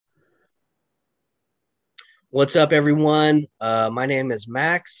What's up, everyone? My name is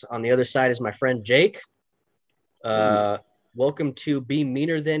Max. On the other side is my friend Jake. Hey. Uh, Welcome to Be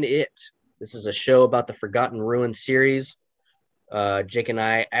Meaner Than It. This is a show about the Forgotten Ruins series. Jake and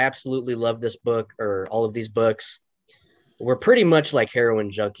I absolutely love this book, or all of these books. We're pretty much like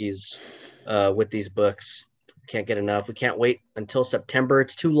heroin junkies with these books. Can't get enough. We can't wait until September.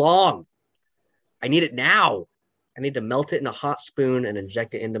 It's too long. I need it now. I need to melt it in a hot spoon and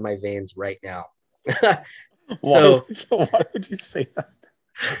inject it into my veins right now. Why So would why would you say that?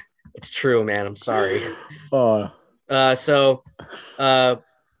 it's true, man. I'm sorry. Oh, Uh, so uh,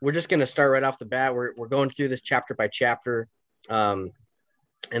 we're just gonna start right off the bat. We're going through this chapter by chapter. Um,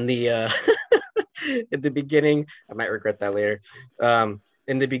 in the in the beginning, I might regret that later.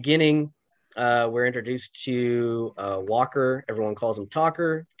 In the beginning, we're introduced to Walker. Everyone calls him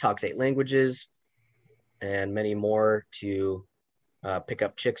Talker. Talks 8 languages and many more to pick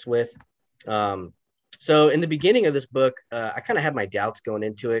up chicks with. Um, so in the beginning of this book, I kind of had my doubts going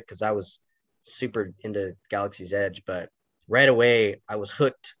into it because I was super into Galaxy's Edge, but right away I was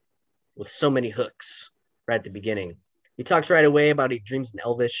hooked with so many hooks right at the beginning. He talks right away about he dreams in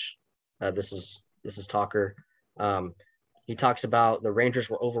Elvish. This is Talker. Um, he talks about the Rangers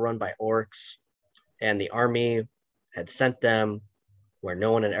were overrun by orcs, and the army had sent them where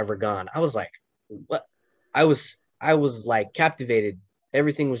no one had ever gone. I was like, what? I was like captivated.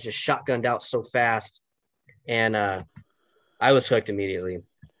 Everything was just shotgunned out so fast, and I was hooked immediately.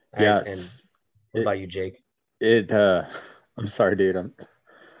 yeah, And it's what it about you, Jake? it I'm sorry, dude.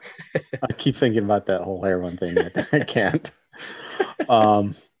 I keep thinking about that whole heroin thing. I can't.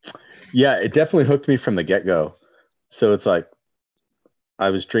 Um yeah, it definitely hooked me from the get-go. So it's like I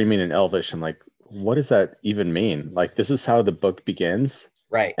was dreaming in Elvish. I'm like, what does that even mean? Like this is how the book begins.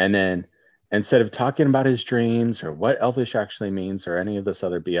 Right. And then instead of talking about his dreams or what Elvish actually means or any of this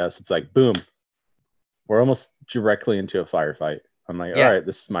other BS, it's like boom, we're almost directly into a firefight. I'm like, all Yeah. right,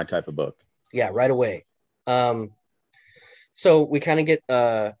 this is my type of book. Yeah. Right away. Um, so we kind of get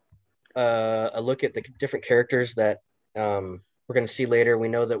a look at the different characters that we're going to see later. We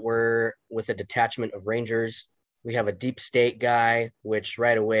know that we're with a detachment of Rangers. We have a deep state guy, which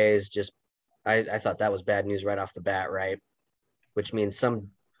right away is just, I thought that was bad news right off the bat, right? Which means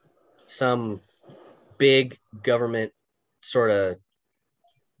some big government sort of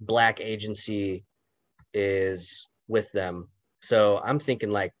black agency is with them. So I'm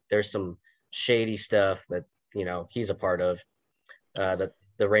thinking like there's some shady stuff that he's a part of, that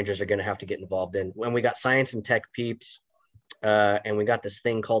the Rangers are going to have to get involved in. When we got science and tech peeps, and we got this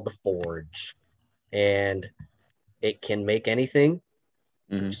thing called the Forge, and it can make anything,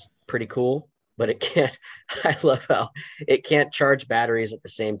 Mm-hmm. which is pretty cool. But it can't. I love how it can't charge batteries at the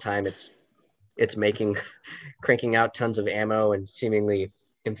same time. It's making cranking out tons of ammo and seemingly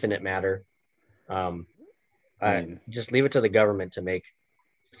infinite matter. Um, I I mean, just leave it to the government to make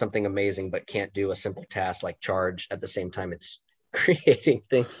something amazing, but can't do a simple task like charge at the same time it's creating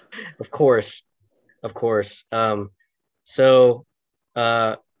things. Of course, of course. So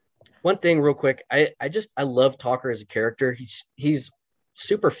uh, one thing real quick, I love Talker as a character. He's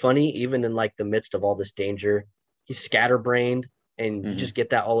super funny even in like the midst of all this danger. He's scatterbrained, and you mhm. just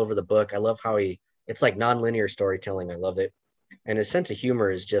get that all over the book. I love how he it's like nonlinear storytelling. I love it. And his sense of humor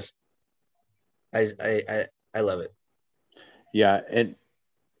is just I love it. Yeah, and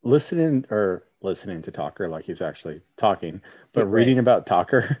listening to Talker like he's actually talking, but Right. reading about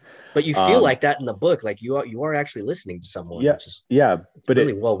Talker, But you feel um, like that in the book, like you are actually listening to someone, yeah, which is yeah, it's but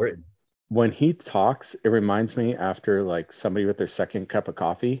really it well written. when he talks, it reminds me after like somebody with their second cup of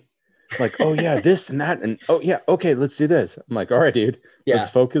coffee, like, oh yeah, this and that, and oh yeah, okay, let's do this. I'm like, all right, dude, let's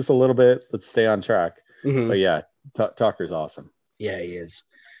Yeah. focus a little bit, let's stay on track. Hmm. But yeah, Talker's awesome. Yeah, he is.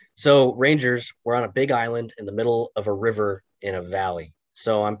 So Rangers were on a big island in the middle of a river in a valley.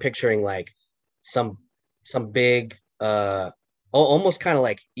 So I'm picturing like some some big almost kind of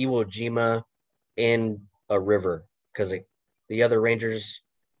like Iwo Jima in a river, because the other Rangers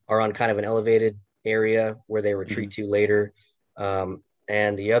are on kind of an elevated area where they retreat Hmm. to later.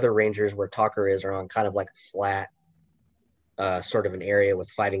 And the other Rangers where Talker is are on kind of like a flat sort of an area with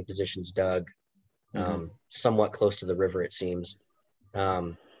fighting positions dug, Hmm. somewhat close to the river, it seems.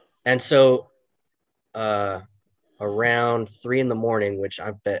 Um, and so uh, around 3 in the morning, which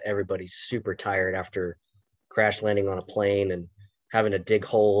I bet everybody's super tired after crash landing on a plane and having to dig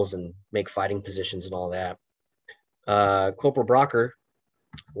holes and make fighting positions and all that. Corporal Brocker,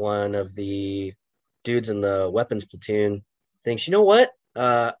 one of the dudes in the weapons platoon, thinks, you know what?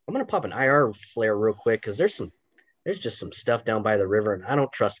 I'm gonna pop an IR flare real quick because there's just some stuff down by the river and I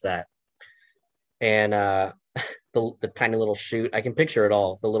don't trust that. And the tiny little chute, I can picture it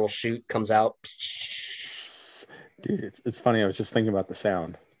all. The little chute comes out Dude, it's funny. I was just thinking about the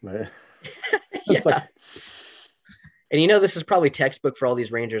sound, but it's like, Yeah. And this is probably textbook for all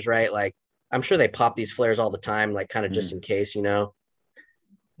these Rangers, right? Like, I'm sure they pop these flares all the time, like kind of just mm, in case,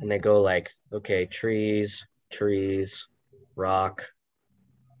 and they go like, okay, trees, rock,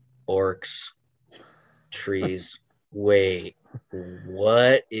 orcs, trees. Wait,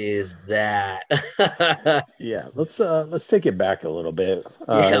 what is that? yeah. Let's take it back a little bit.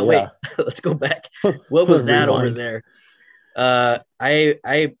 Yeah, Yeah. wait, let's go back. What was that over Rewind. there?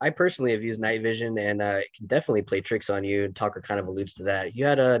 I personally have used night vision, and it can definitely play tricks on you. And Tucker kind of alludes to that. You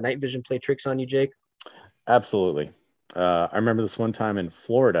had a night vision play tricks on you, Jake? Absolutely. I remember this one time in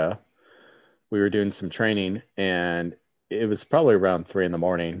Florida, we were doing some training, and it was probably around 3 in the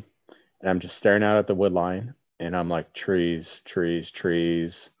morning, and I'm just staring out at the wood line, and I'm like, trees, trees,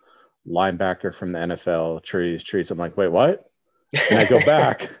 trees, linebacker from the NFL, trees, trees. I'm like, wait, what? And I go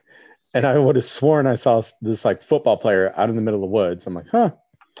back, and I would have sworn I saw this like football player out in the middle of the woods. I'm like, huh,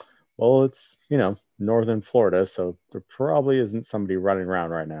 well, it's, northern Florida, so there probably isn't somebody running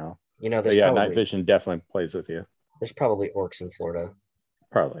around right now. But There's yeah, night probably vision definitely plays with you. there's probably orcs in Florida.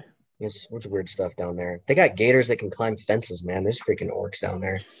 Probably. There's weird stuff down there. They got gators that can climb fences, man. There's freaking orcs down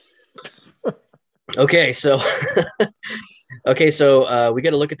there. Okay, so we got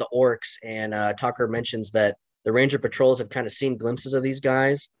to look at the orcs, and Tucker mentions that the Ranger patrols have kind of seen glimpses of these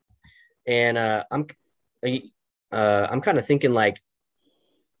guys, and I'm kind of thinking like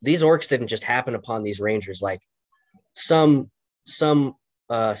these orcs didn't just happen upon these Rangers. Like some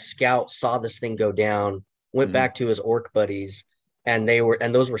scout saw this thing go down, went Mhm. back to his orc buddies, and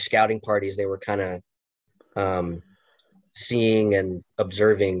those were scouting parties. They were kind of um, seeing and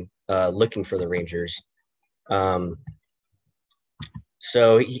observing, looking for the Rangers. Um,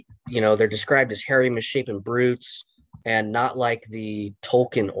 they're described as hairy, misshapen brutes, and not like the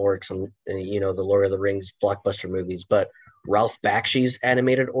Tolkien orcs and the Lord of the Rings blockbuster movies, but Ralph Bakshi's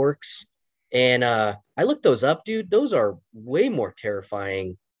animated orcs. And I looked those up, dude. Those are way more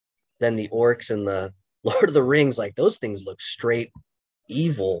terrifying than the orcs in the Lord of the Rings. Like those things look straight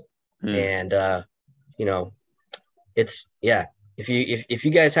evil, Mm. and you know, it's yeah. If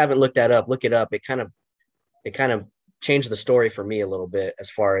you guys haven't looked that up, look it up. It kind of changed the story for me a little bit as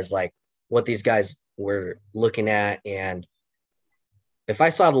far as like what these guys were looking at. And if I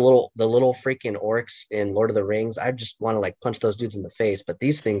saw the little freaking orcs in Lord of the Rings, I just want to like punch those dudes in the face. But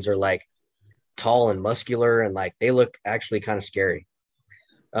these things are like tall and muscular, and like they look actually kind of scary.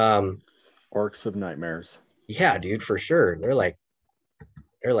 Um, Orcs of nightmares. yeah, dude, for sure. They're like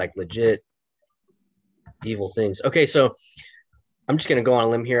legit evil things. Okay, so I'm just gonna go on a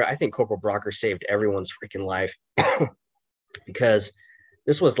limb here. I think Corporal Brocker saved everyone's freaking life because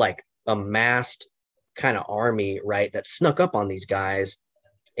this was like a massed kind of army, right? That snuck up on these guys.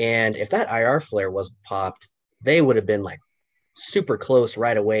 And if that IR flare wasn't popped, they would have been like super close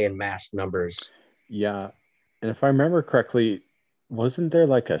right away in mass numbers. Yeah. And if I remember correctly, wasn't there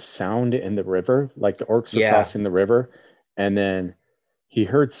like a sound in the river? Like the orcs were Yeah. crossing the river, and then he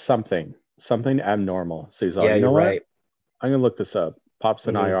heard something abnormal. So he's all, Yeah, you you're know what? right. I'm gonna look this up. Pops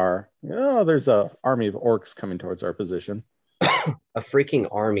an Hmm. IR. Oh, there's a army of orcs coming towards our position. A freaking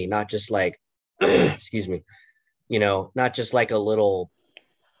army, not just like, excuse me, not just like a little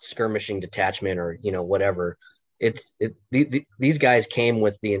skirmishing detachment or, whatever. These guys came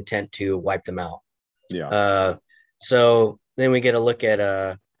with the intent to wipe them out. Yeah. So then we get a look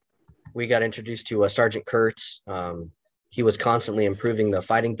at we got introduced to Sergeant Kurtz. He was constantly improving the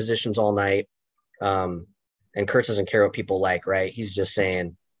fighting positions all night. Um, and Kurtz doesn't care what people like, right? He's just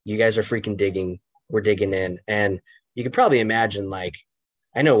saying, "You guys are freaking digging. We're digging in." And you could probably imagine, like,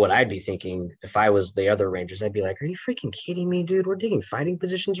 I know what I'd be thinking if I was the other Rangers. I'd be like, "Are you freaking kidding me, dude? We're digging fighting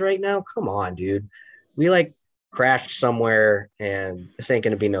positions right now. Come on, dude. We like crashed somewhere, and this ain't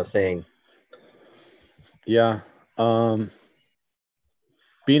gonna be no thing." Yeah. Um,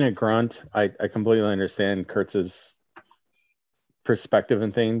 being a grunt, I completely understand Kurtz's perspective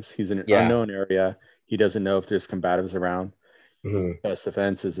and things. He's in an Yeah. unknown area. He doesn't know if there's combatives around. His Mhm. best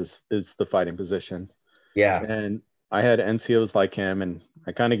defense is the fighting position. Yeah. And I had NCOs like him, and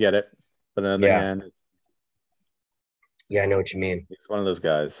I kind of get it. But on the other Yeah. hand, Yeah. I know what you mean. he's one of those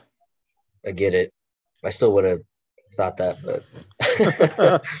guys. I get it. I still would have thought that,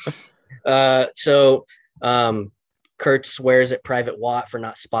 but so Kurt swears at Private Watt for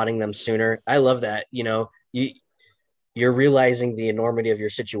not spotting them sooner. I love that. You're realizing the enormity of your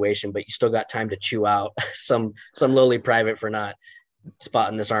situation, but you still got time to chew out some lowly private for not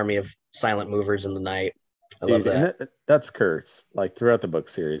spotting this army of silent movers in the night. I love Dude, and that. that's Kurtz. Like throughout the book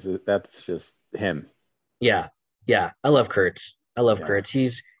series, that's just him. Yeah, yeah. I love Kurtz. I love Yeah. Kurtz.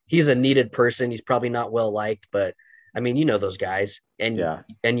 He's a needed person. He's probably not well liked, but I mean, you know those guys, Yeah.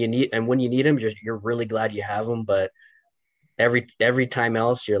 and when you need them, you're really glad you have them. But every time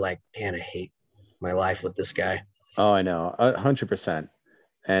else, you're like, man, I hate my life with this guy. Oh, I know, 100%.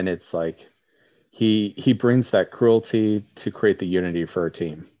 And it's like he brings that cruelty to create the unity for a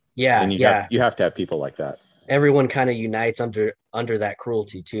team, Yeah, and yeah. you have to have people like that. Everyone kind of unites under that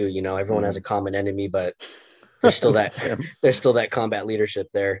cruelty too. You know, everyone has a Mhm. common enemy, but there's still that That's him. there's still that combat leadership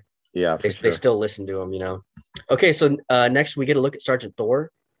there. Yeah, They for they sure. still listen to him. You know. Okay, so next we get a look at Sergeant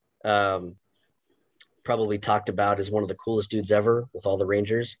Thor. Um, Probably talked about as one of the coolest dudes ever with all the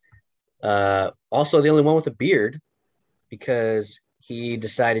Rangers. Also, the only one with a beard because he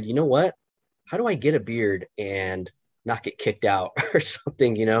decided, you know what? How do I get a beard and not get kicked out or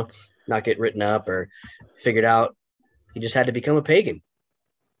something? You know, not get written up or figured out. He just had to become a pagan.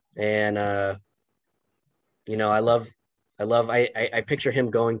 And you know, I picture him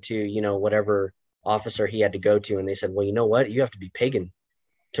going to, you know, whatever officer he had to go to, and they said, well, you know what? You have to be pagan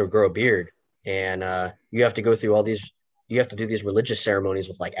to grow a beard, and you have to go through all these. You have to do these religious ceremonies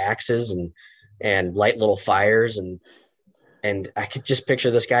with like axes and light little fires and I could just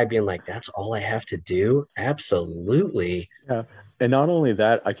picture this guy being like, "That's all I have to do." Absolutely. Yeah, and not only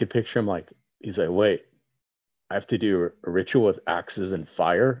that, I could picture him like he's like, wait, I have to do a ritual with axes and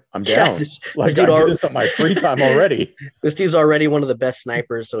fire. I'm Yeah, down. this Like dude I do are this on my free time already. this dude's already one of the best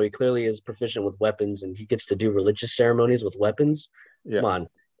snipers, so he clearly is proficient with weapons, and he gets to do religious ceremonies with weapons. Yeah. Come on,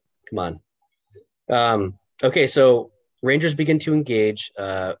 come on. Okay, so Rangers begin to engage.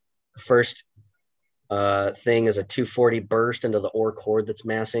 First thing is a 240 burst into the orc horde that's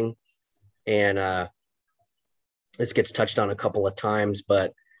massing, and this gets touched on a couple of times,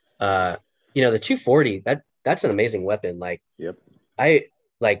 but uh, you know the 240 that's an amazing weapon. Like Yep. I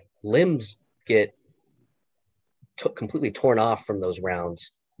like limbs get completely torn off from those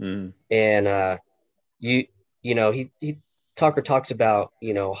rounds, Mm. and you you know he Tucker talks about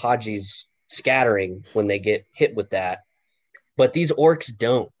you know Haji's scattering when they get hit with that, but these orcs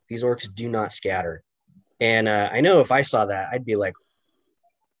don't. These orcs do not scatter, and I know if I saw that, I'd be like,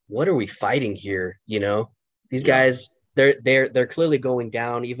 "What are we fighting here?" You know, these Yeah. guys they're clearly going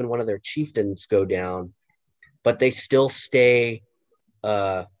down. Even one of their chieftains go down, but they still stay,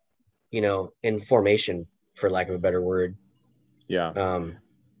 uh, you know, in formation, for lack of a better word. Yeah. Um,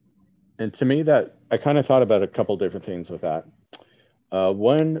 And to me, that I kind of thought about a couple different things with that.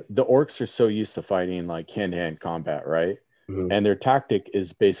 One, the orcs are so used to fighting like hand-to-hand combat, right? mhm, And their tactic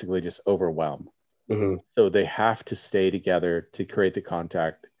is basically just overwhelm. mhm, So they have to stay together to create the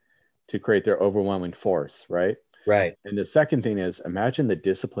contact, to create their overwhelming force, right? right, And the second thing is imagine the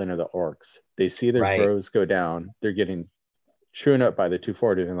discipline of the orcs. They see their right. bros go down, they're getting chewing up by the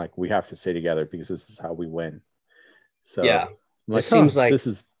 240, and like, we have to stay together because this is how we win. So Yeah, I'm it like, huh, seems like this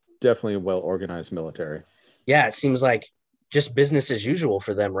is definitely a well organized military. yeah, it seems like just business as usual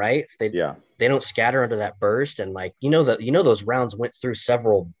for them, right? If Yeah. they don't scatter under that burst, and like you know that you know those rounds went through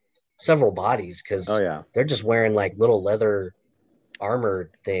several bodies Oh, because yeah. they're just wearing like little leather armor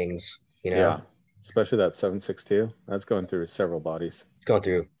things, you know. Yeah. Especially that 7.62. That's going through several bodies.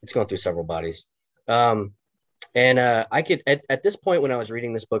 It's going through several bodies. Um, and I could at this point when I was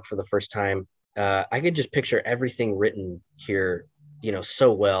reading this book for the first time, I could just picture everything written here, you know,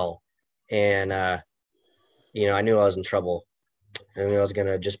 so well, and you know, I knew I was in trouble. I knew I was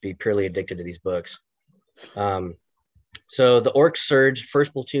gonna just be purely addicted to these books. Um, so the Orc Surge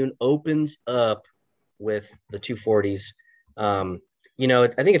first platoon opens up with the 240s. You know, I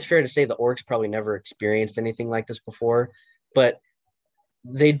think it's fair to say the Orcs probably never experienced anything like this before, but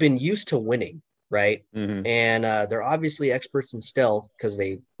they'd been used to winning, right? Mm-hmm. And they're obviously experts in stealth because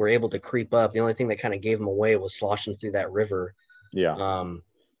they were able to creep up. The only thing that kind of gave them away was sloshing through that river. Yeah. Um,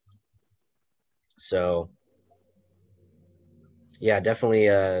 so yeah, definitely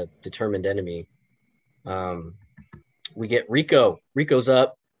a determined enemy. Um, we get Rico. Rico's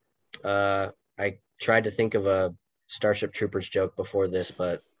up. I tried to think of a Starship Troopers joke before this,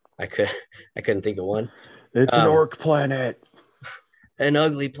 but I could I couldn't think of one. It's an Um, orc planet. an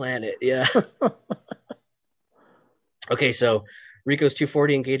ugly planet. Yeah. Okay, so Rico's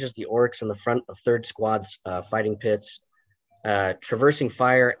 240 engages the orcs in the front of third squad's fighting pits, traversing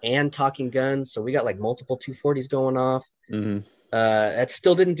fire and talking guns. So we got like multiple 240s going off. Mm-hmm. That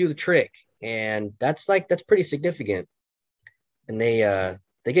still didn't do the trick, and that's pretty significant. And they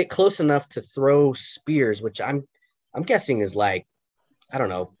get close enough to throw spears, which I'm guessing is like I don't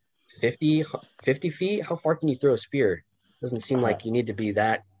know 50 feet. How far can you throw a spear? Doesn't seem like you need to be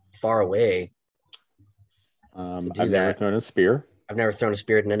that far away to do I've never that. thrown a spear. I've never thrown a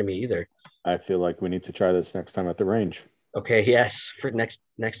spear at an enemy either. I feel like we need to try this next time at the range. Okay, yes, for next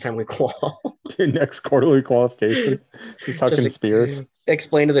time we call. Next quarterly qualification. Just Just hucking spears.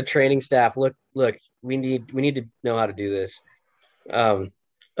 explain to the training staff, look, we need to know how to do this. Um,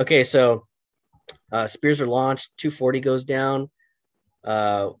 okay, so spears are launched, 240 goes down.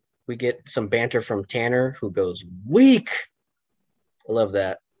 We get some banter from Tanner, who goes weak. I love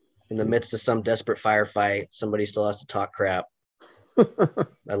that. In the midst of some desperate firefight, somebody still has to talk crap.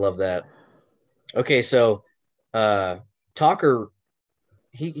 I love that. Okay, so uh Talker,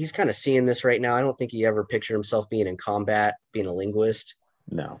 he's kind of seeing this right now. I don't think he ever pictured himself being in combat, being a linguist.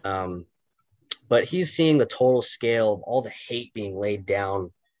 No. But he's seeing the total scale of all the hate being laid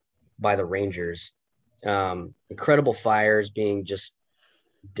down by the Rangers. Incredible fires being just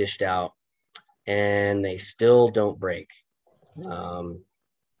dished out, and they still don't break. Um,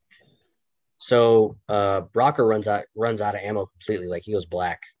 so Brocker runs out of ammo completely. Like he goes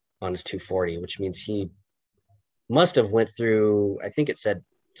black on his 240, which means he must have went through. I think it said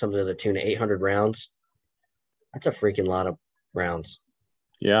something to the tune of 800 rounds. That's a freaking lot of rounds.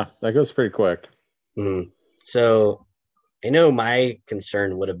 Yeah, that goes pretty quick. So I know my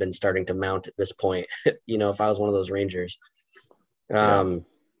concern would have been starting to mount at this point, if I was one of those Rangers. Yeah.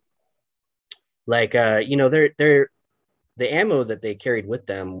 They're the ammo that they carried with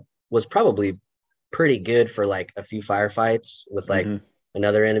them was probably pretty good for like a few firefights with like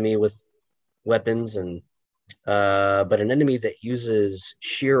another enemy with weapons and but an enemy that uses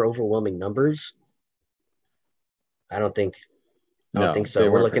sheer overwhelming numbers, I don't think No, so. they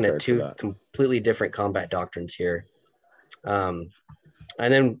We're weren't looking at prepared for two that. completely different combat doctrines here. And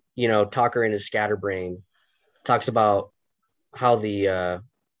then, Talker in his scatterbrain talks about how the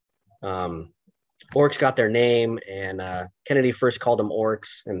orcs got their name, and Kennedy first called them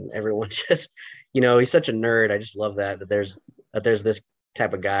orcs, and everyone just, he's such a nerd. I just love that there's this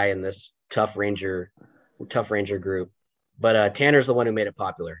type of guy in this tough ranger group. But Tanner's the one who made it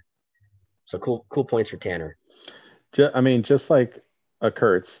popular. So cool points for Tanner. Just like a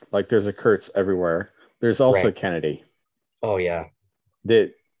Kurtz, like there's a Kurtz everywhere. There's also Right. Kennedy. Oh yeah.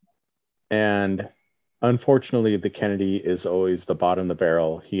 And unfortunately, the Kennedy is always the bottom of the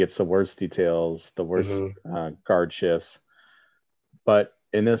barrel. He gets the worst details, the worst guard shifts. But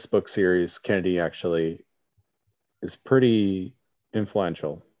in this book series, Kennedy actually is pretty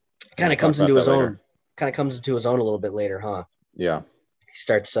influential. Kind We'll of talk comes about into that his later. own. Kind of comes into his own a little bit later, huh? Yeah. He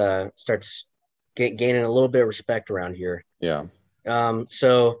starts gaining a little bit of respect around here. Yeah.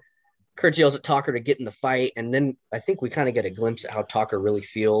 So Kurt yells at Talker to get in the fight, and then I think we kind of get a glimpse at how Talker really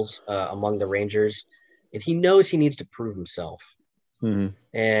feels among the Rangers, and he knows he needs to prove himself.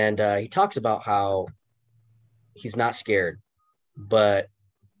 And he talks about how he's not scared, but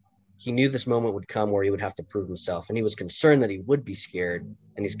he knew this moment would come where he would have to prove himself, and he was concerned that he would be scared,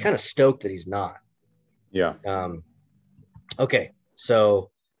 and he's kind of stoked that he's not. Yeah. Okay, so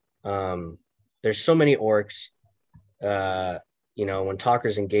there's so many orcs. When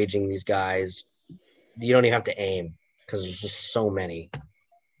Talker's engaging these guys, you don't even have to aim because there's just so many.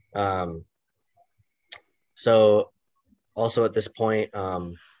 So also at this point,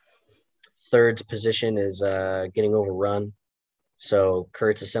 Third's position is getting overrun. So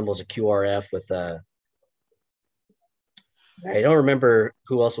Kurtz assembles a QRF with I don't remember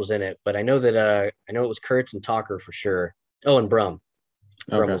who else was in it, but I know that I know it was Kurtz and Talker for sure. Oh, and Brum.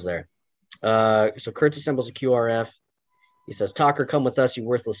 Brum was there. So Kurtz assembles a QRF. He says, Talker, come with us, you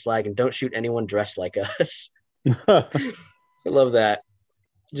worthless slag, and don't shoot anyone dressed like us. I love that.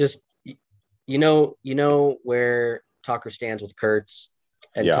 Just you know where Talker stands with Kurtz,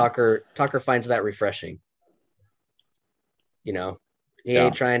 and Talker finds that refreshing. He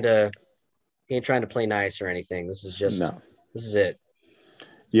ain't trying to play nice or anything. This is it.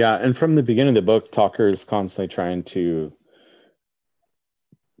 Yeah, and from the beginning of the book, Talker is constantly trying to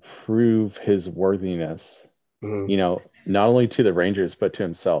prove his worthiness. Not only to the Rangers but to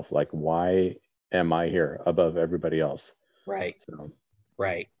himself. Like, why am I here above everybody else? Right. So.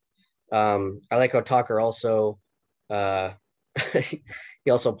 Right. I like how Talker also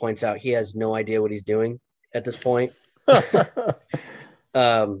he also points out he has no idea what he's doing at this point. I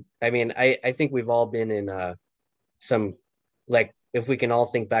think we've all been in some, like, if we can all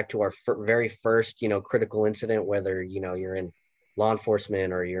think back to our very first, critical incident, whether, you're in law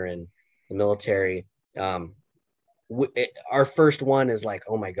enforcement or you're in the military. Our first one is like,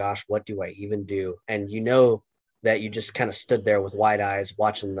 oh my gosh, what do I even do? And that you just kind of stood there with wide eyes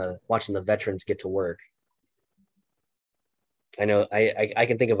watching the veterans get to work. I know I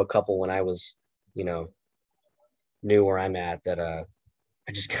can think of a couple when I was, knew where I'm at, that I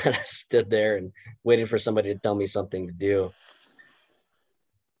just kind of stood there and waited for somebody to tell me something to do.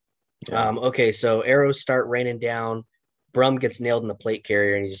 Okay, so arrows start raining down. Brum gets nailed in the plate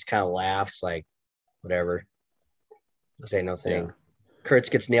carrier, and he just kind of laughs like, whatever. This ain't no thing. Yeah. Kurtz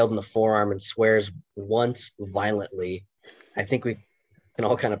gets nailed in the forearm and swears once violently. I think we can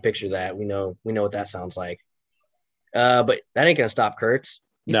all kind of picture that. We know what that sounds like. But that ain't gonna stop Kurtz.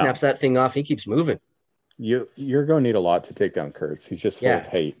 He No, snaps that thing off. He keeps moving. you're going to need a lot to take down Kurtz. He's just full of Yeah,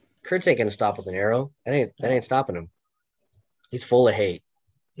 hate. Kurtz ain't gonna stop with an arrow. That No. ain't stopping him. He's full of hate.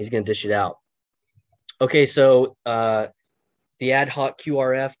 He's gonna dish it out. Okay, so the ad hoc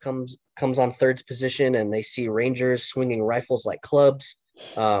QRF comes on third position, and they see Rangers swinging rifles like clubs.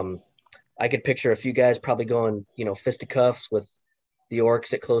 I could picture a few guys probably going, fisticuffs with the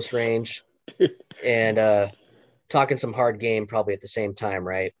orcs at close range and talking some hard game probably at the same time,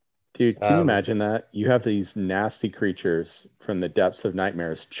 right? Dude, can you imagine that? You have these nasty creatures from the depths of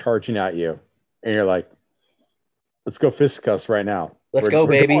nightmares charging at you, and you're like, let's go fisticuffs right now. Let's We're go,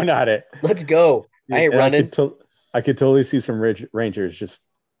 baby. Going at it. Let's go. I ain't And running. I could totally see some Rangers just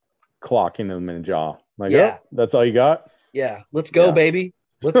clocking them in the jaw. Like, Yeah. oh, that's all you got? Yeah. Let's go, Yeah. baby.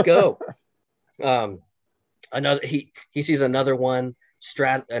 Let's go. Another he sees another one,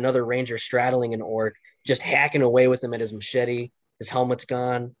 another Ranger straddling an orc, just hacking away with him at his machete. His helmet's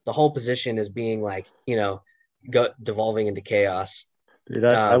gone. The whole position is being like, devolving into chaos. Dude,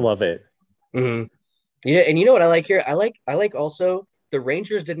 I love it. Mm-hmm. Yeah, and you know what I like here? I like also the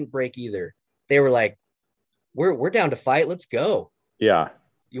Rangers didn't break either. They were like, we're down to fight. Let's go. Yeah.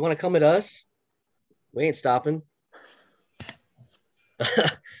 You want to come at us? We ain't stopping.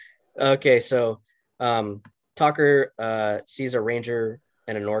 Okay, so Talker sees a Ranger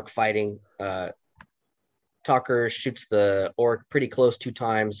and an orc fighting. Talker shoots the orc pretty close 2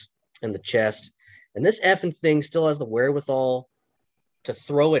 times in the chest. And this effing thing still has the wherewithal to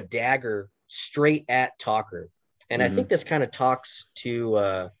throw a dagger straight at Talker. And I think this kind of talks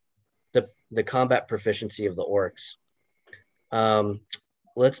to the combat proficiency of the orcs.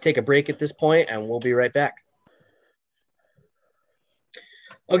 Let's take a break at this point, and we'll be right back.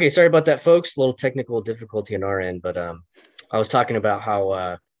 Okay, sorry about that, folks. A little technical difficulty on our end, but I was talking about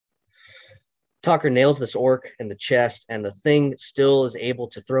how Talker nails this orc in the chest, and the thing still is able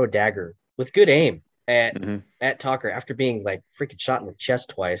to throw a dagger with good aim at Talker after being like freaking shot in the chest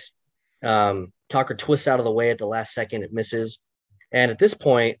twice. Talker twists out of the way at the last second. It misses. And at this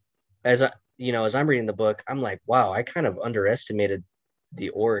point, as I'm reading the book, I'm like, wow, I kind of underestimated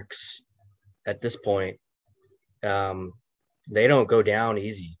the orcs at this point. They don't go down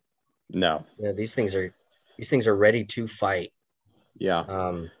easy. No. Yeah, these things are ready to fight.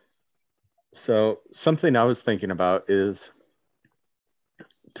 Yeah. So something I was thinking about is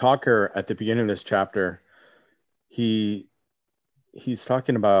Talker at the beginning of this chapter, he's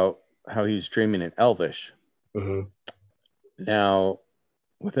talking about how he's dreaming in Elvish. Mm-hmm. Now,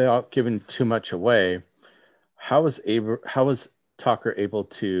 without giving too much away, how was Talker able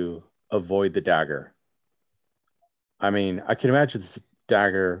to avoid the dagger? I mean, I can imagine this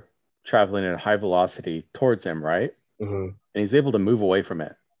dagger traveling at a high velocity towards him, right? Mm-hmm. And he's able to move away from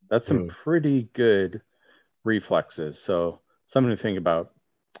it. That's some pretty good reflexes. So something to think about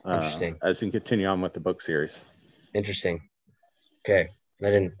as we continue on with the book series. Interesting. Okay. I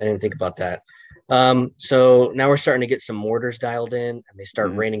didn't think about that. So now we're starting to get some mortars dialed in, and they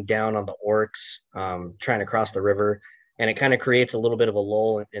start raining down on the orcs, trying to cross the river. And it kind of creates a little bit of a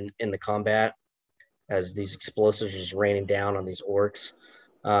lull in the combat as these explosives are just raining down on these orcs.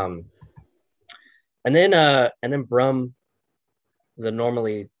 And then Brum, the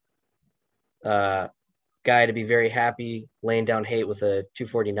normally guy to be very happy, laying down hate with a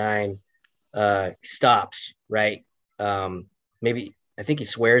 249, stops, right? Maybe I think he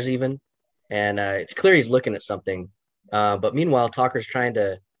swears even, and it's clear he's looking at something. But meanwhile, Talker's trying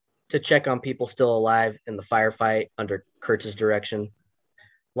to check on people still alive in the firefight under Kurtz's direction.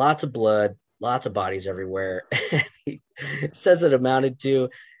 Lots of blood, lots of bodies everywhere. He says it amounted to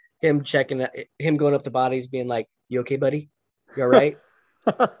him going up to bodies, being like, "You okay, buddy? You all right?"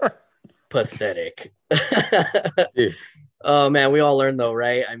 Pathetic. Oh man, we all learn though,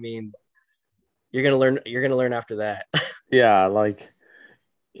 right? I mean, you're gonna learn after that. Yeah, like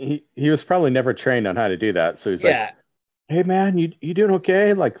he was probably never trained on how to do that. So he's like, "Hey man, you doing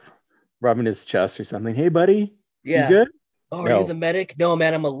okay?" Like rubbing his chest or something. "Hey buddy, you good?" Oh, are you the medic? No,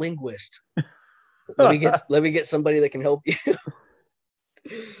 man, I'm a linguist. let me get somebody that can help you.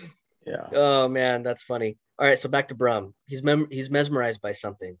 Yeah. Oh man, that's funny. All right, so back to Brum. He's mesmerized by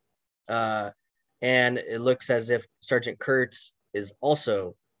something, and it looks as if Sergeant Kurtz is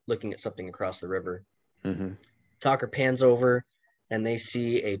also looking at something across the river. Mm-hmm. Talker pans over, and they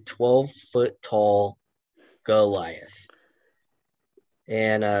see a 12-foot tall Goliath.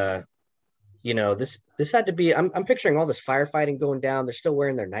 And this this had to be. I'm picturing all this firefighting going down. They're still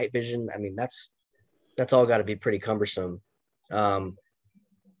wearing their night vision. I mean, that's all got to be pretty cumbersome. Um,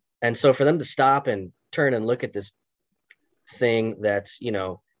 and so for them to stop and turn and look at this thing that's,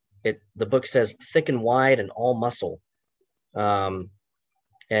 the book says thick and wide and all muscle. And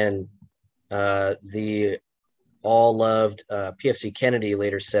the all loved PFC Kennedy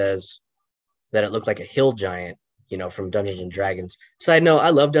later says that it looked like a hill giant, from Dungeons and Dragons. Side note,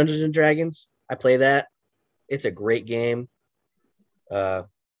 I love Dungeons and Dragons. I play that. It's a great game. In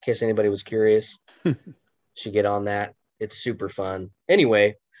case anybody was curious, should get on that. It's super fun.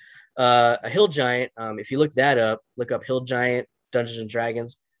 Anyway, a hill giant. If you look that up, look up hill giant Dungeons and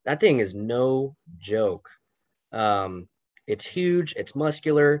Dragons. That thing is no joke. It's huge. It's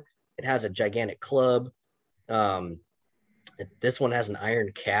muscular. It has a gigantic club. This one has an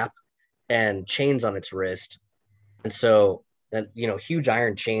iron cap and chains on its wrist. And so, huge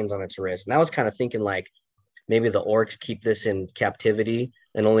iron chains on its wrist. And I was kind of thinking like maybe the orcs keep this in captivity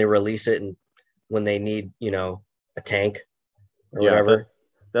and only release it when they need, a tank or whatever.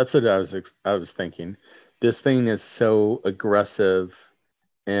 That's what I was thinking. This thing is so aggressive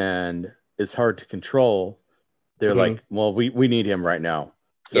and it's hard to control. They're like, well, we need him right now.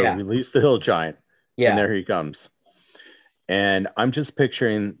 So release the hill giant. Yeah. And there he comes. And I'm just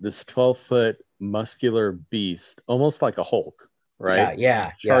picturing this 12-foot muscular beast, almost like a Hulk, right?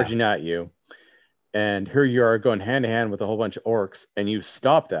 Yeah. Charging at you. And here you are going hand to hand with a whole bunch of orcs, and you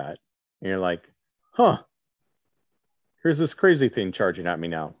stop that. And you're like, here's this crazy thing charging at me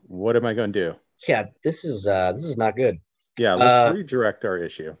now. What am I going to do? Yeah, this is not good. Yeah, let's redirect our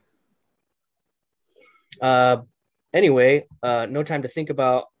issue. Anyway, no time to think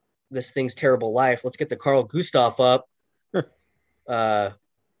about this thing's terrible life. Let's get the Carl Gustav up.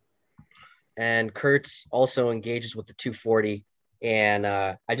 And Kurtz also engages with the 240. And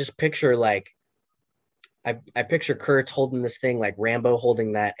I just picture I picture Kurtz holding this thing like Rambo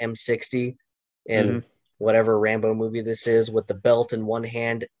holding that M60 in whatever Rambo movie this is, with the belt in one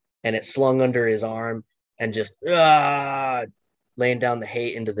hand and it slung under his arm, and just laying down the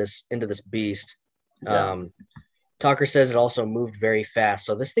hate into this beast. Yeah. Talker says it also moved very fast.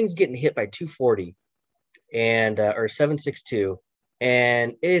 So this thing's getting hit by 240 and or 762,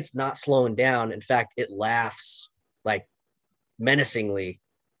 and it's not slowing down. In fact, it laughs like menacingly,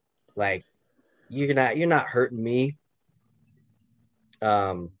 like you're not hurting me.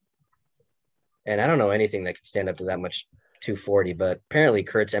 And I don't know anything that can stand up to that much 240, but apparently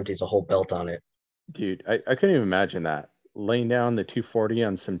Kurtz empties a whole belt on it. Dude, I couldn't even imagine that. Laying down the 240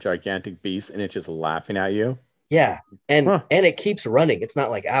 on some gigantic beast and it's just laughing at you. Yeah. And it keeps running. It's not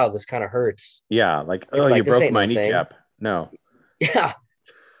like, ow, this kind of hurts. Yeah, like, you broke my kneecap. No. Yeah.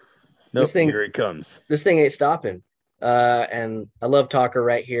 Nope, here it comes. This thing ain't stopping. And I love Talker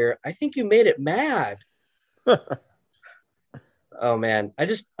right here. I think you made it mad. Oh man, I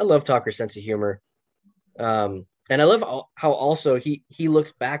love Talker's sense of humor. And I love how also he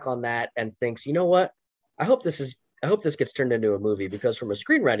looks back on that and thinks, you know what? I hope this gets turned into a movie, because from a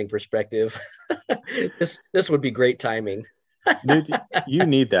screenwriting perspective, this would be great timing. Dude, you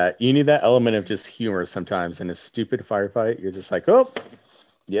need that. You need that element of just humor sometimes in a stupid firefight. You're just like, oh,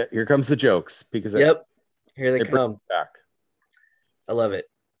 yeah, here comes the jokes, because here they come back. I love it.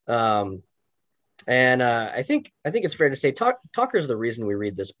 And I think it's fair to say Talker is the reason we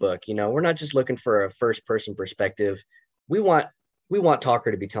read this book. We're not just looking for a first person perspective. We want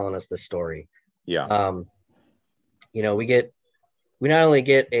Talker to be telling us this story. Yeah. We not only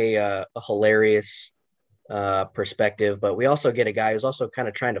get a hilarious perspective, but we also get a guy who's also kind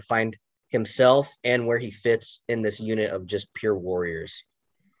of trying to find himself and where he fits in this unit of just pure warriors.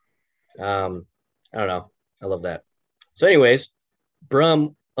 I don't know. I love that. So anyways,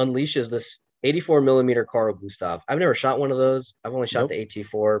 Brum unleashes this 84 millimeter Carl Gustav. I've never shot one of those. I've only shot the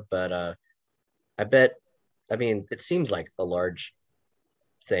AT4, but it seems like a large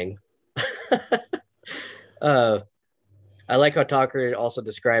thing. I like how Talker also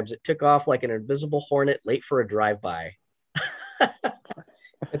describes it took off like an invisible hornet late for a drive-by.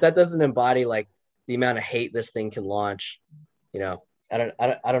 If that doesn't embody like the amount of hate this thing can launch, I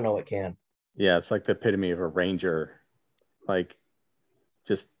don't know what can. Yeah, it's like the epitome of a ranger, like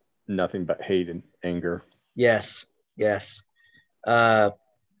just nothing but hate and anger. Yes. This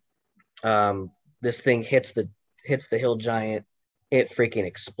thing hits the hill giant. It freaking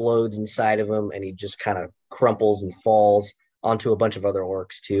explodes inside of him, and he just kind of crumples and falls onto a bunch of other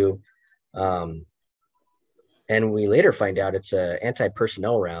orcs too. And we later find out it's a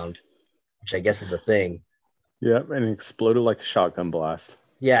anti-personnel round, which I guess is a thing. Yeah, and it exploded like a shotgun blast.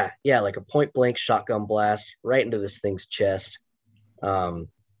 Yeah, like a point blank shotgun blast right into this thing's chest. And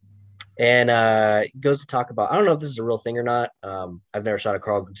And he goes to talk about, I don't know if this is a real thing or not. I've never shot a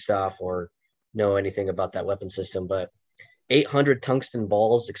Carl Gustav or know anything about that weapon system, but 800 tungsten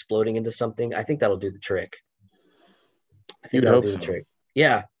balls exploding into something, I think that'll do the trick. I think You'd that'll hope do the so. trick.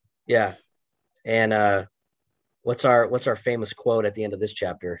 Yeah, yeah. And what's our famous quote at the end of this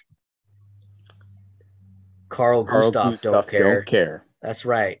chapter? Carl Carl Gustav don't Gustav don't care. care. That's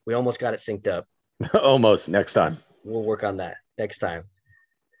right. We almost got it synced up. Almost next time. We'll work on that next time.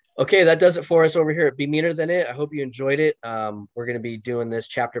 Okay, that does it for us over here at Be Meaner Than It. I hope you enjoyed it. We're going to be doing this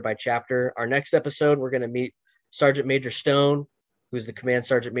chapter by chapter. Our next episode, we're going to meet Sergeant Major Stone, who's the command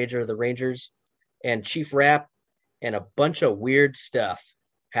sergeant major of the Rangers, and Chief Rapp, and a bunch of weird stuff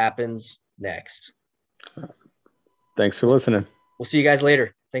happens next. Thanks for listening. We'll see you guys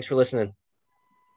later. Thanks for listening.